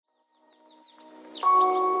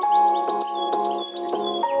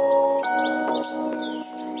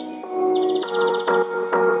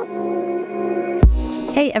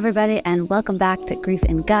Hey everybody, and welcome back to Grief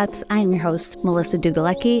and Guts. I am your host, Melissa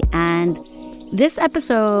Dugalecki, and this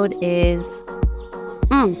episode is,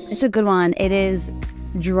 it's a good one. It is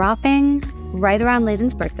dropping right around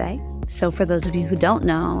Layden's birthday. So for those of you who don't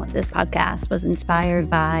know, this podcast was inspired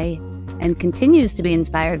by, and continues to be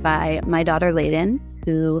inspired by, my daughter Layden,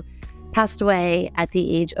 who passed away at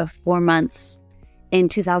the age of 4 months in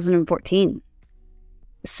 2014.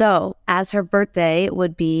 So as her birthday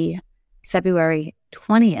would be February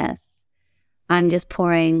 20th, I'm just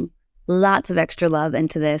pouring lots of extra love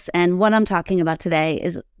into this. And what I'm talking about today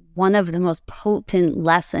is one of the most potent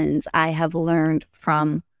lessons I have learned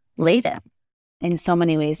from Layden in so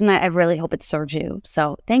many ways. And I really hope it serves you.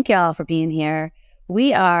 So thank you all for being here.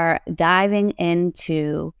 We are diving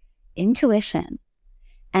into intuition.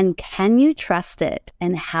 And can you trust it?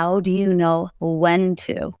 And how do you know when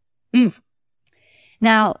to?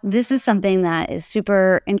 Now, this is something that is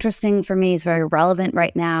super interesting for me. It's very relevant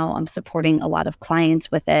right now. I'm supporting a lot of clients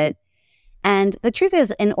with it. And the truth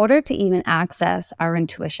is, in order to even access our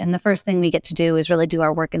intuition, the first thing we get to do is really do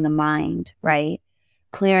our work in the mind, right?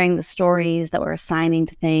 Clearing the stories that we're assigning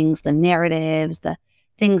to things, the narratives, the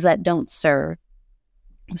things that don't serve.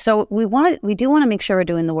 So we do want to make sure we're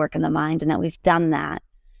doing the work in the mind and that we've done that.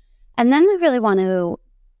 And then we really want to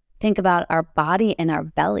think about our body and our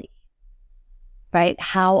belly. Right?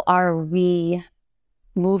 How are we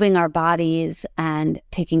moving our bodies and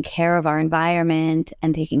taking care of our environment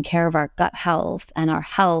and taking care of our gut health and our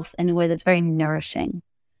health in a way that's very nourishing?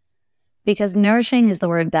 Because nourishing is the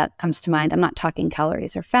word that comes to mind. I'm not talking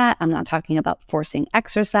calories or fat. I'm not talking about forcing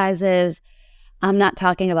exercises. I'm not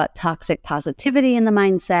talking about toxic positivity in the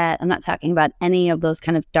mindset. I'm not talking about any of those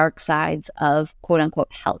kind of dark sides of quote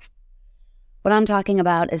unquote health. What I'm talking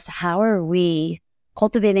about is how are we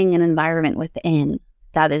cultivating an environment within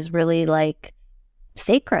that is really like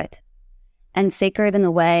sacred, and sacred in the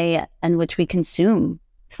way in which we consume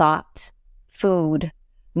thought, food,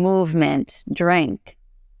 movement, drink.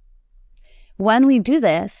 When we do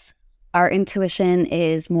this, our intuition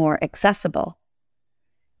is more accessible.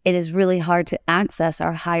 It is really hard to access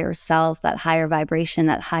our higher self, that higher vibration,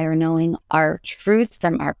 that higher knowing, our truth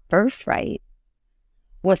from our birthright,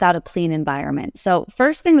 without a clean environment. So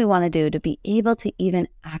first thing we want to do to be able to even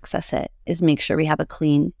access it is make sure we have a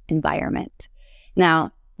clean environment.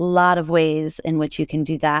 Now, a lot of ways in which you can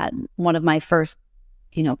do that. One of my first,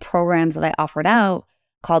 programs that I offered out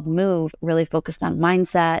called Move really focused on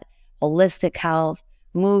mindset, holistic health,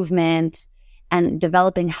 movement, and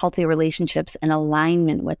developing healthy relationships in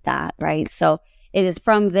alignment with that, right? So it is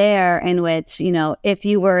from there in which, if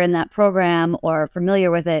you were in that program or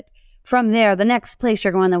familiar with it, from there, the next place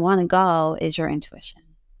you're going to want to go is your intuition,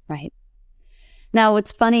 right? Now,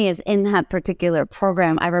 what's funny is in that particular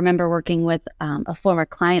program, I remember working with a former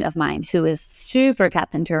client of mine who is super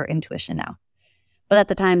tapped into her intuition now. But at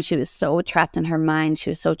the time, she was so trapped in her mind. She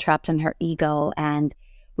was so trapped in her ego. And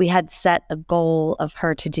we had set a goal of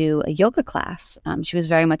her to do a yoga class. She was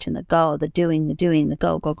very much in the go, the doing, the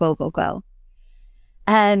go, go, go, go, go.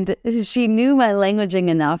 And she knew my languaging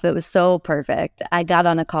enough. It was so perfect. I got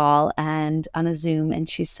on a call and on a Zoom, and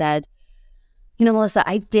she said, Melissa,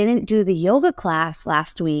 I didn't do the yoga class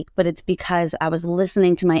last week, but it's because I was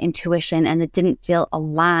listening to my intuition and it didn't feel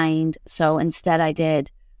aligned. So instead I did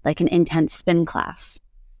like an intense spin class.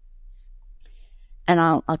 And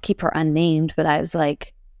I'll keep her unnamed, but I was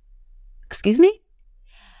like, excuse me?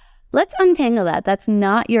 Let's untangle that. That's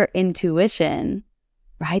not your intuition.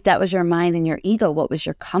 Right? That was your mind and your ego. What was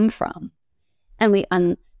your come from? And we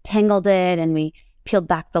untangled it and we peeled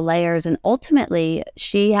back the layers. And ultimately,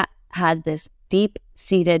 she had this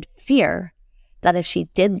deep-seated fear that if she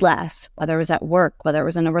did less, whether it was at work, whether it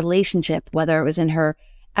was in a relationship, whether it was in her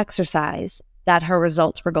exercise, that her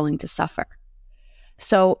results were going to suffer.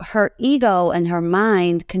 So her ego and her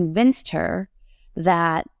mind convinced her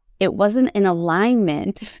that it wasn't in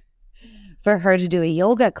alignment for her to do a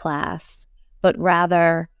yoga class, but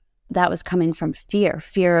rather that was coming from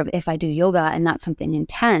fear of if I do yoga and not something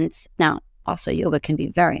intense. Now, also yoga can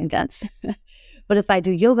be very intense, but if I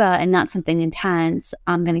do yoga and not something intense,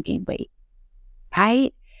 I'm going to gain weight,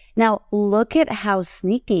 right? Now, look at how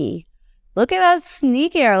sneaky our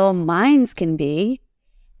little minds can be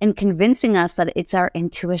in convincing us that it's our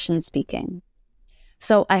intuition speaking.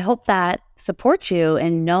 So I hope that supports you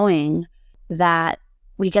in knowing that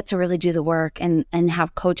we get to really do the work and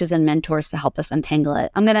have coaches and mentors to help us untangle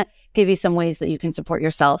it. I'm going to give you some ways that you can support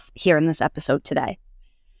yourself here in this episode today.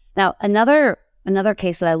 Now, another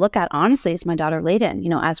case that I look at, honestly, is my daughter Layden,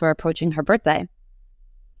 as we're approaching her birthday.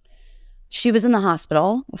 She was in the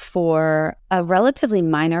hospital for a relatively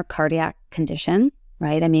minor cardiac condition,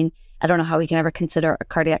 right? I mean, I don't know how we can ever consider a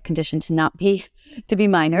cardiac condition to be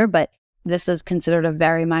minor, but this is considered a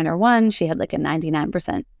very minor one. She had like a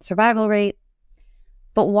 99% survival rate.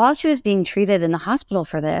 But while she was being treated in the hospital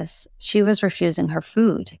for this, she was refusing her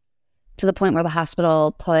food to the point where the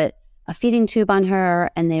hospital put a feeding tube on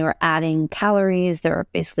her and they were adding calories. They were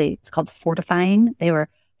basically, it's called fortifying. They were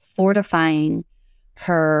fortifying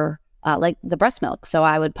her, like the breast milk. So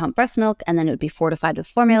I would pump breast milk and then it would be fortified with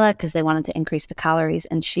formula because they wanted to increase the calories.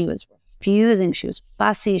 And she was refusing. She was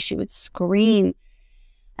fussy. She would scream.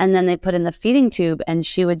 And then they put in the feeding tube and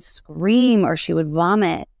she would scream or she would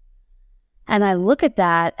vomit. And I look at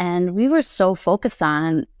that and we were so focused on,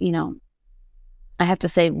 and, you know, I have to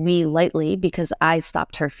say we lightly because I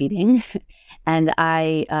stopped her feeding and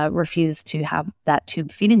I refused to have that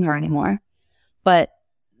tube feeding her anymore. But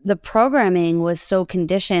the programming was so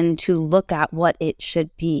conditioned to look at what it should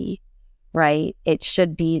be, right? It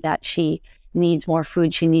should be that she needs more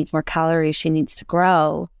food, she needs more calories, she needs to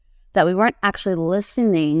grow, that we weren't actually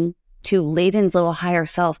listening to Layden's little higher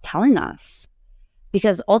self telling us.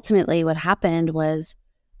 Because ultimately what happened was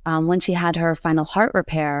when she had her final heart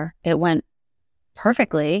repair, it went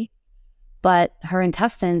perfectly, but her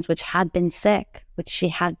intestines, which had been sick, which she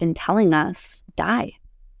had been telling us, died.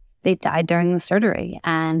 They died during the surgery.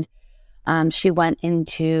 And she went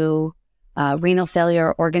into renal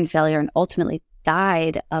failure, organ failure, and ultimately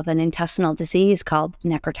died of an intestinal disease called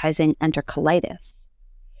necrotizing enterocolitis.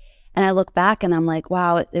 And I look back and I'm like,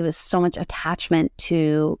 wow, it was so much attachment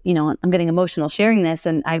to, you know, I'm getting emotional sharing this.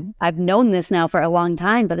 And I've known this now for a long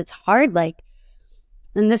time, but it's hard. Like,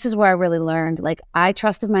 and this is where I really learned, like, I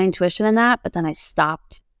trusted my intuition in that, but then I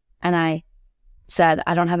stopped and I said,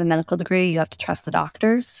 I don't have a medical degree. You have to trust the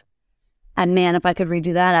doctors. And man, if I could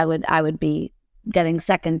redo that, I would be getting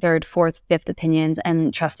second, third, fourth, fifth opinions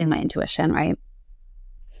and trusting my intuition, right?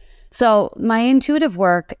 So my intuitive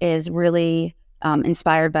work is really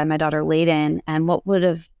inspired by my daughter Layden, and what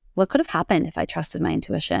could have happened if I trusted my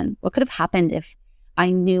intuition? What could have happened if I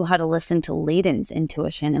knew how to listen to Layden's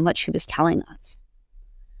intuition and what she was telling us?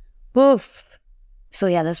 Oof. So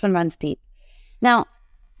yeah, this one runs deep. Now,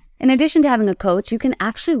 in addition to having a coach, you can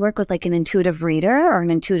actually work with like an intuitive reader or an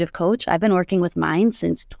intuitive coach. I've been working with mine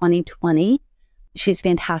since 2020. She's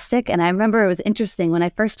fantastic. And I remember it was interesting when I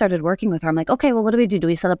first started working with her. I'm like, okay, well, what do? Do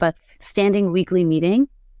we set up a standing weekly meeting?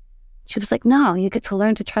 She was like, no, you get to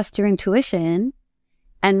learn to trust your intuition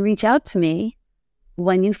and reach out to me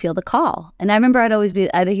when you feel the call. And I remember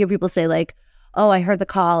I'd hear people say like, oh, I heard the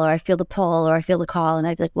call, or I feel the pull, or I feel the call. And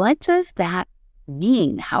I'd be like, what does that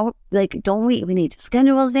mean? How, like, don't we need to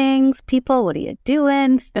schedule things? People, what are you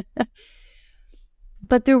doing?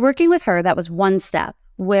 But through working with her, that was one step.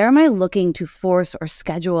 Where am I looking to force or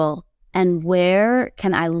schedule? And where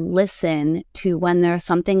can I listen to when there's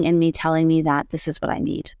something in me telling me that this is what I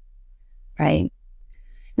need? Right?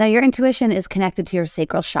 Now, your intuition is connected to your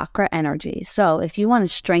sacral chakra energy. So if you want to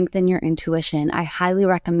strengthen your intuition, I highly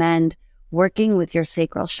recommend working with your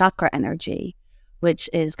sacral chakra energy, which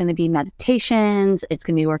is going to be meditations. It's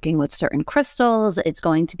going to be working with certain crystals. It's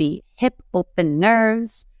going to be hip open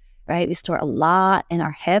nerves, right? We store a lot in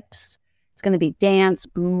our hips. It's going to be dance,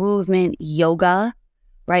 movement, yoga,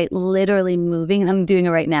 right? Literally moving. I'm doing it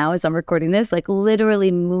right now as I'm recording this, like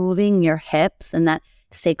literally moving your hips and that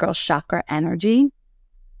sacral chakra energy,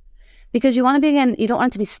 because you want to be, again, you don't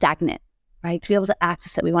want it to be stagnant, right? To be able to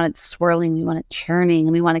access it, we want it swirling, we want it churning,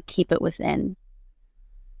 and we want to keep it within.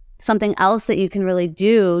 Something else that you can really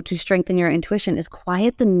do to strengthen your intuition is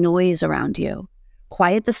quiet the noise around you,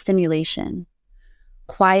 quiet the stimulation,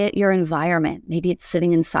 quiet your environment. Maybe it's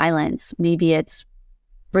sitting in silence, maybe it's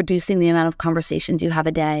reducing the amount of conversations you have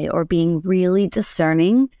a day, or being really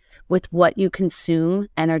discerning with what you consume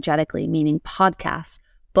energetically, meaning podcasts,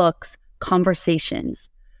 books, conversations.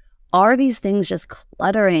 Are these things just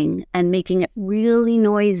cluttering and making it really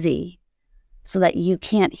noisy so that you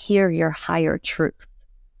can't hear your higher truth?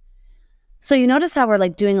 So you notice how we're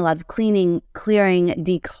like doing a lot of cleaning, clearing,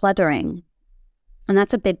 decluttering. And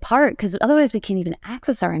that's a big part, because otherwise we can't even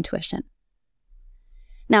access our intuition.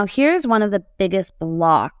 Now, here's one of the biggest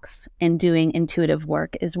blocks in doing intuitive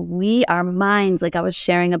work is our minds, like I was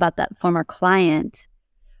sharing about that former client,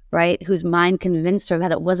 right, whose mind convinced her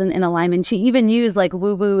that it wasn't in alignment. She even used like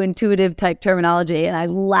woo-woo intuitive type terminology, and I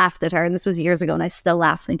laughed at her. And this was years ago, and I still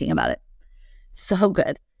laugh thinking about it. So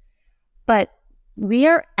good. But we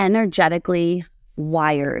are energetically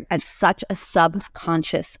wired at such a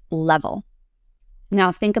subconscious level. Now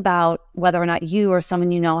think about whether or not you or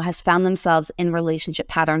someone you know has found themselves in relationship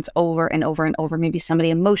patterns over and over and over. Maybe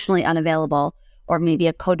somebody emotionally unavailable, or maybe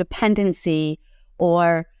a codependency,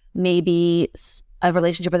 or maybe a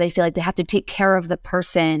relationship where they feel like they have to take care of the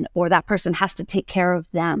person or that person has to take care of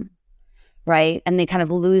them, right? And they kind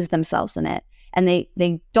of lose themselves in it. And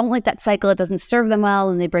they don't like that cycle. It doesn't serve them well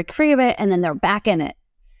and they break free of it and then they're back in it.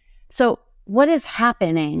 So what is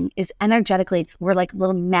happening is energetically, we're like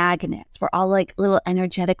little magnets. We're all like little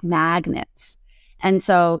energetic magnets. And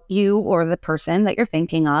so you or the person that you're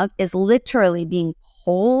thinking of is literally being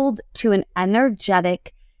pulled to an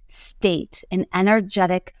energetic state, an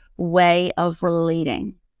energetic way of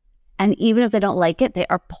relating. And even if they don't like it, they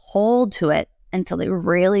are pulled to it until they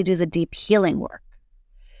really do the deep healing work.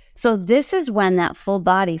 So this is when that full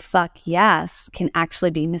body fuck yes can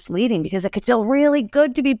actually be misleading, because it could feel really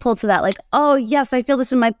good to be pulled to that. Like, oh yes, I feel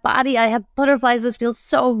this in my body. I have butterflies. This feels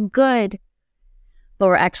so good. But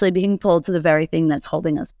we're actually being pulled to the very thing that's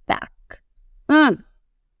holding us back.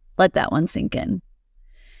 Let that one sink in.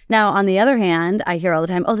 Now, on the other hand, I hear all the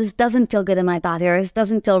time, oh, this doesn't feel good in my body, or this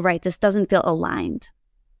doesn't feel right. This doesn't feel aligned.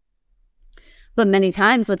 But many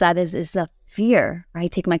times what that is the fear,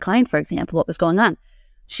 right? Take my client, for example, what was going on.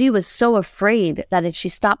 She was so afraid that if she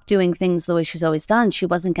stopped doing things the way she's always done, she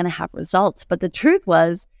wasn't going to have results. But the truth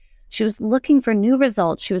was, she was looking for new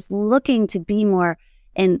results. She was looking to be more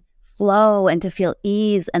in flow and to feel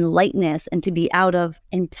ease and lightness and to be out of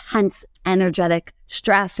intense, energetic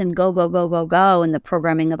stress and go, go, go, go, go in the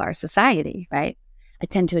programming of our society, right? I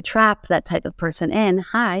tend to attract that type of person in,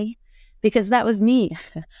 because that was me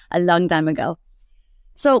a long time ago.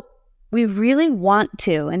 So we really want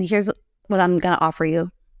to, and here's what I'm going to offer you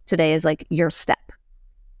today is like your step.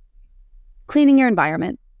 Cleaning your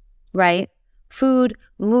environment, right? Food,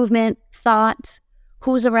 movement, thought,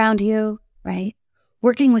 who's around you, right?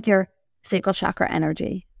 Working with your sacral chakra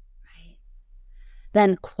energy, right?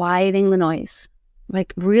 Then quieting the noise,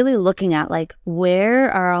 like really looking at like,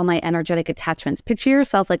 where are all my energetic attachments? Picture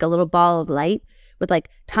yourself like a little ball of light with like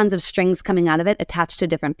tons of strings coming out of it attached to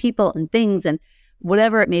different people and things and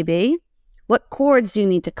whatever it may be. What cords do you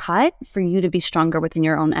need to cut for you to be stronger within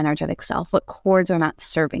your own energetic self? What cords are not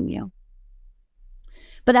serving you?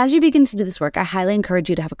 But as you begin to do this work, I highly encourage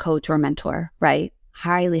you to have a coach or a mentor, right?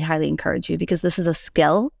 Highly, highly encourage you, because this is a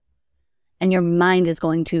skill and your mind is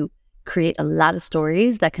going to create a lot of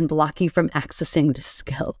stories that can block you from accessing this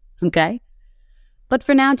skill, okay? But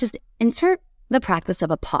for now, just insert the practice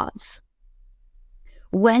of a pause.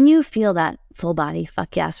 When you feel that full body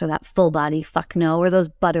fuck yes or that full body fuck no, or those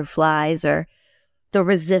butterflies or the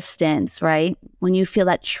resistance, right? When you feel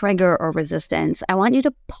that trigger or resistance, I want you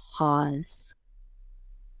to pause.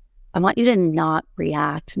 I want you to not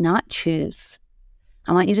react, not choose.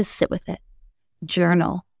 I want you to sit with it.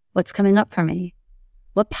 Journal. What's coming up for me?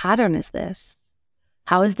 What pattern is this?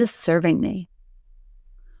 How is this serving me?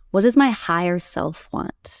 What does my higher self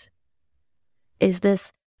want? Is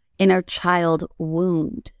this inner child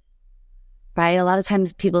wound, right? A lot of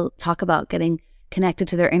times people talk about getting connected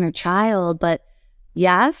to their inner child, but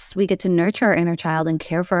yes, we get to nurture our inner child and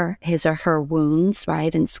care for his or her wounds,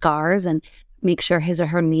 right? And scars, and make sure his or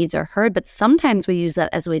her needs are heard. But sometimes we use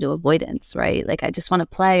that as a way to avoidance, right? Like, I just want to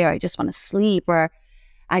play, or I just want to sleep, or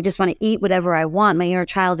I just want to eat whatever I want. My inner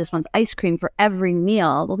child just wants ice cream for every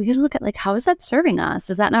meal. Well, we got to look at like, how is that serving us?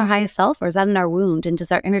 Is that in our highest self, or is that in our wound? And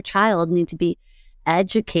does our inner child need to be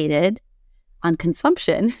educated on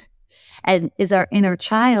consumption? And is our inner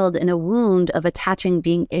child in a wound of attaching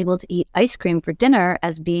being able to eat ice cream for dinner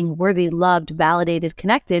as being worthy, loved, validated,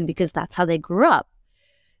 connected, because that's how they grew up?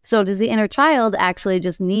 So does the inner child actually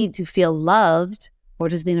just need to feel loved, or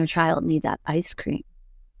does the inner child need that ice cream?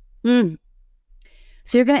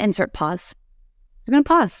 So you're going to insert pause. You're going to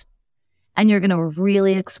pause, and you're going to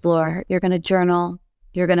really explore. You're going to journal.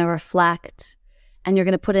 You're going to reflect, and you're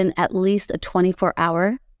going to put in at least a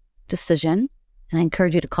 24-hour decision. And I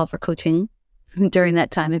encourage you to call for coaching during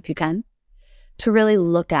that time if you can, to really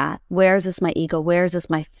look at, where is this my ego? Where is this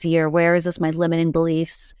my fear? Where is this my limiting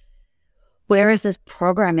beliefs? Where is this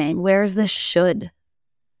programming? Where is this should?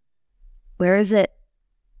 Where is it,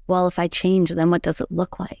 well, if I change, then what does it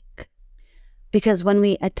look like? Because when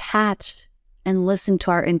we attach and listen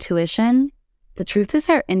to our intuition, the truth is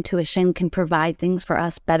our intuition can provide things for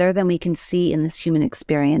us better than we can see in this human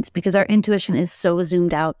experience, because our intuition is so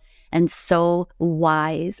zoomed out and so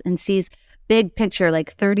wise and sees big picture,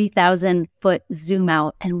 like 30,000 foot zoom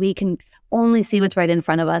out, and we can only see what's right in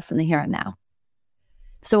front of us in the here and now.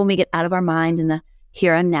 So when we get out of our mind in the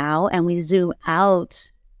here and now and we zoom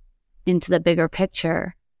out into the bigger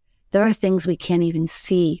picture, there are things we can't even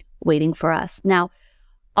see waiting for us. Now,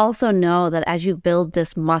 also know that as you build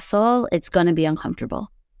this muscle, it's going to be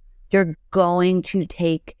uncomfortable. You're going to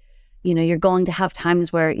take, you're going to have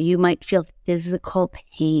times where you might feel physical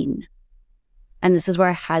pain. And this is where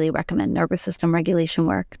I highly recommend nervous system regulation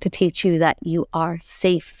work to teach you that you are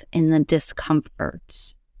safe in the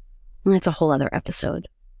discomforts. And that's a whole other episode.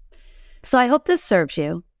 So I hope this serves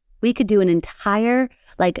you. We could do an entire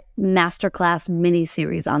masterclass mini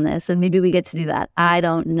series on this, and maybe we get to do that. I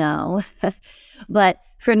don't know. But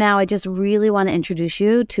for now, I just really want to introduce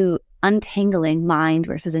you to untangling mind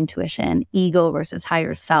versus intuition, ego versus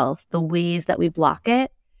higher self, the ways that we block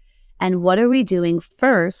it, and what are we doing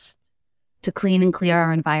first to clean and clear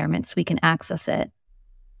our environment so we can access it.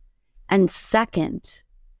 And second,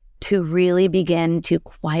 to really begin to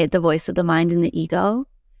quiet the voice of the mind and the ego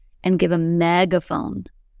and give a megaphone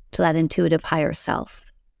to that intuitive higher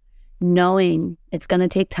self, knowing it's going to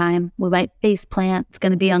take time. We might face plant. It's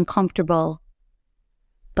going to be uncomfortable,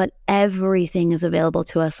 but everything is available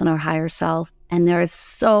to us in our higher self. And there is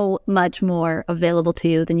so much more available to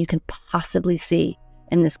you than you can possibly see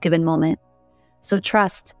in this given moment. So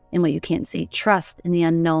trust in what you can't see, trust in the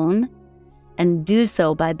unknown, and do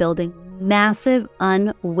so by building massive,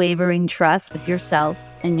 unwavering trust with yourself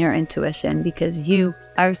and your intuition, because you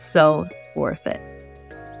are so worth it.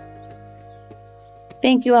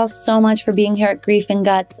 Thank you all so much for being here at Grief and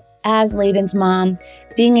Guts. As Layden's mom,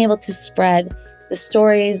 being able to spread the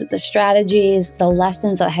stories, the strategies, the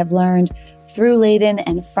lessons that I have learned through Layden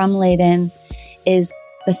and from Layden is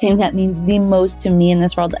the thing that means the most to me in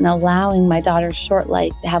this world, and allowing my daughter's short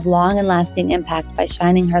life to have long and lasting impact by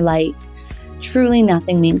shining her light. Truly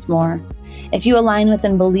nothing means more. If you align with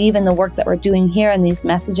and believe in the work that we're doing here and these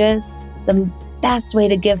messages, the best way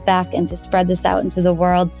to give back and to spread this out into the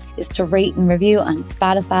world is to rate and review on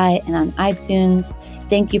Spotify and on iTunes.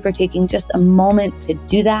 Thank you for taking just a moment to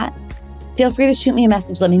do that. Feel free to shoot me a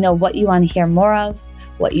message. Let me know what you want to hear more of,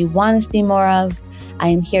 what you want to see more of. I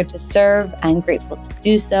am here to serve. I'm grateful to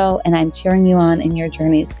do so, and I'm cheering you on in your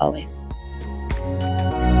journeys always.